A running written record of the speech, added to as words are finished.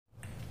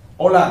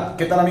Hola,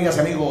 ¿qué tal amigas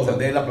y amigos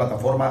de la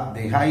plataforma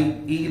de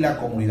High y la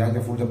comunidad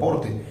de Full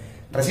Deporte?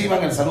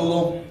 Reciban el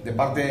saludo de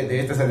parte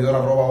de este servidor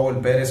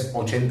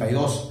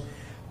 @Pérez82.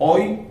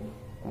 Hoy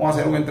vamos a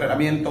hacer un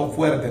entrenamiento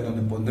fuerte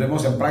donde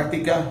pondremos en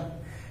práctica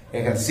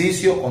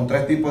ejercicio con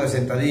 3 tipos de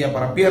sentadilla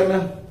para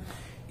piernas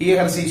y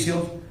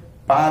ejercicios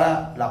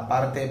para la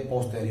parte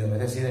posterior, es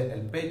decir,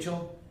 el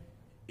pecho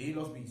y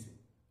los bíceps.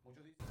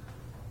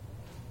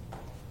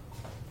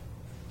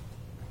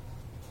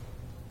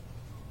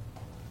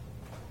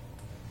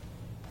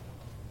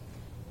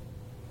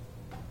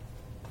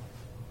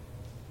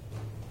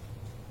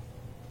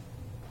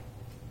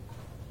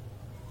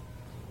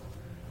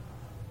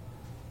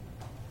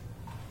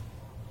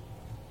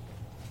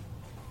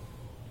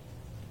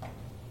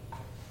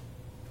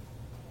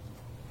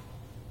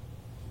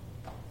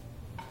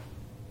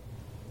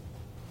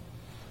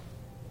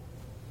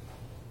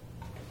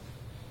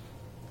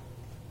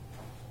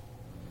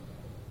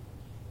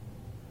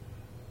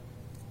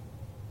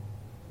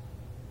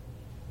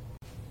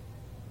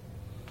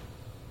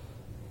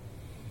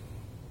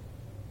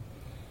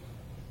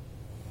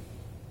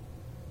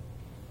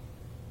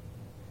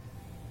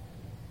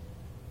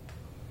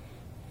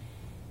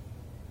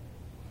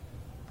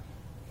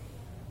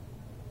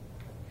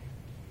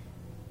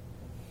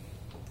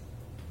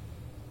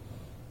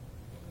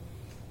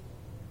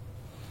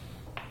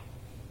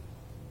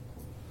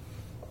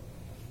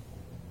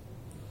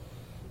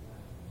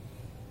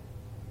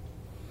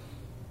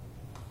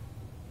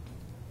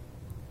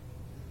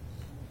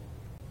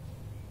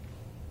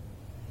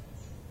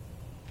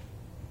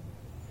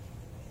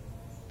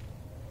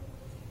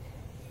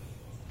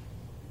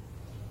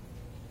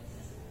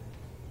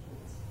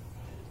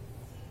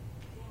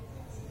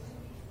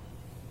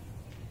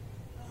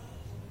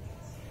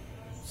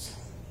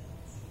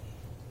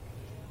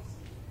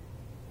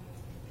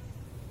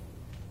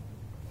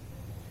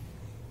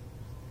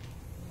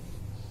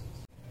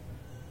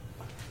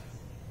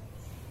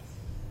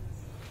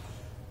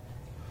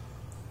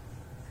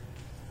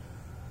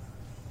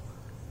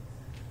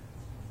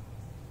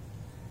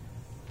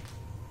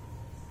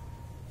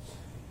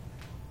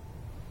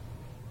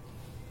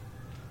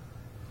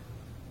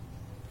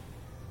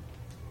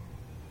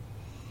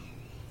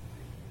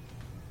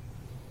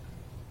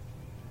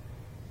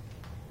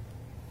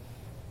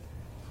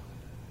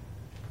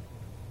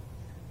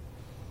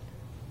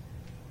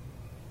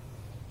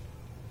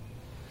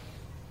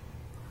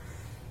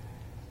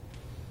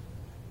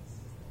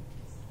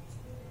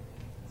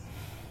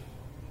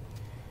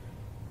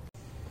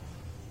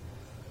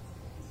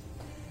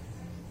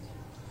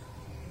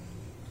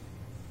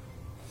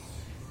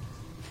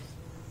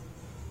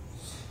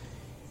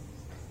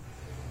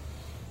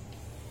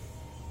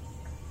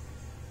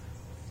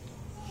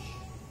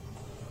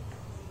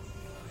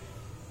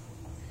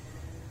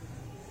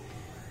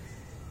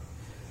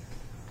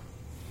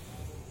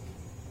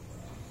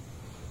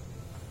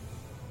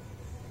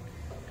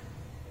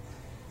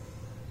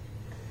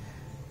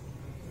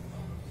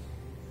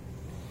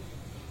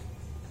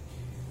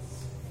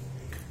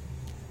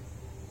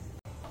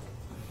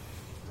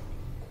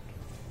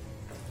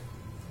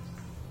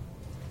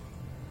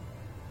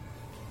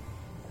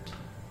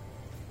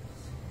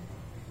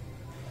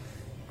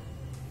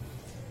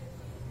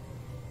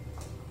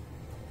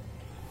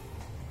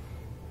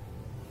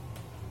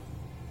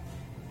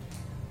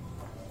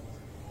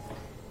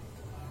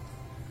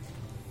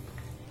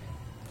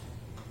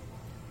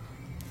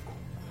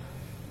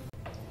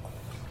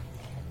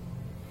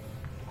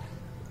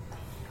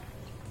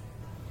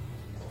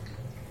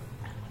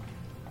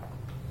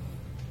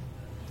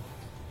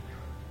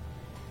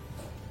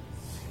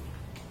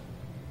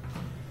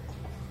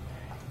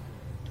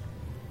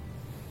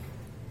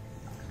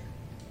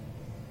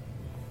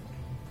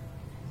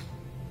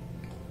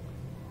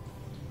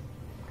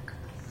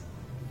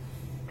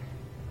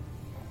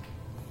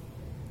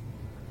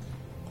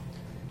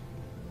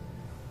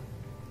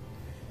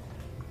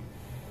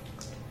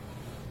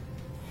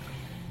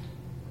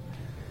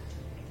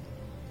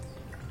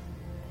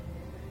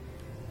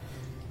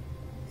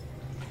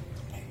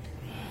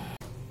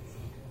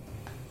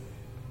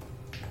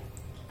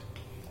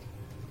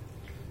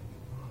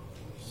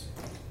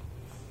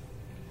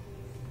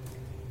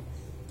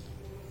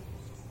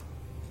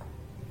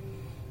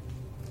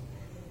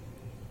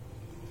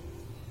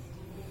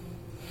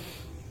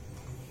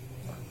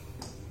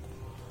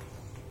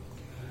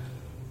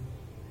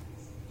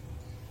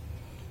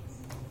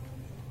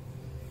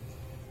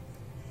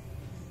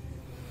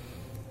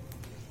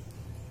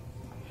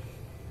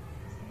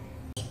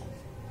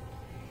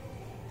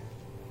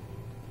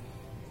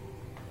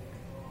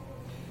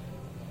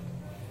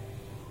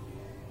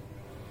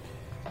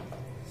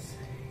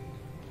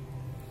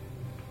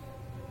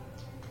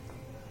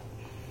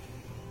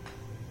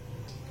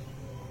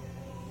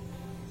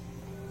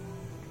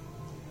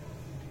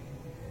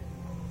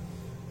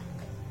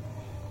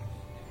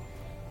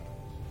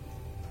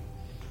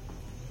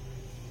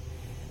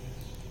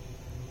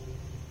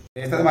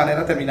 De esta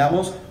manera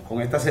terminamos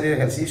con esta serie de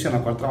ejercicios en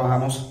la cual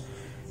trabajamos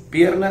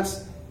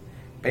piernas,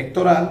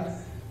 pectoral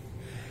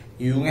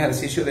y un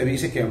ejercicio de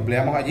bíceps que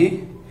empleamos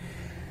allí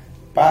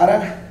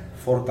para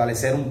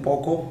fortalecer un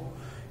poco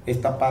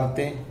esta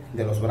parte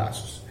de los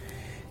brazos.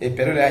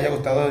 Espero les haya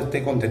gustado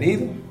este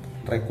contenido.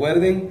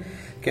 Recuerden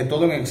que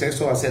todo en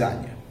exceso hace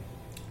daño.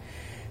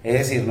 Es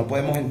decir, no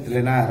podemos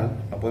entrenar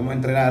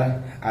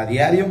a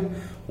diario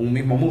un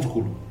mismo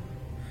músculo.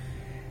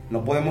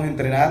 No podemos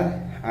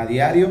entrenar a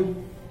diario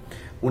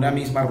una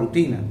misma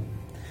rutina.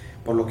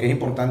 Por lo que es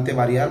importante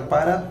variar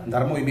para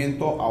dar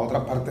movimiento a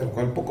otra parte del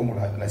cuerpo, como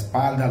la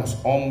espalda, los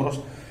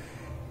hombros,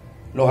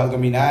 los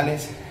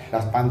abdominales,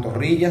 las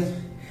pantorrillas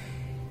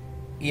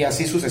y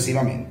así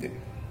sucesivamente.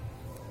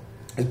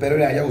 Espero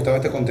les haya gustado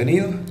este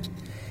contenido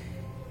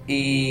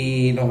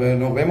y nos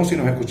vemos y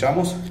nos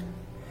escuchamos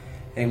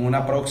en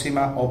una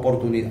próxima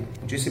oportunidad.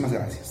 Muchísimas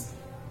gracias.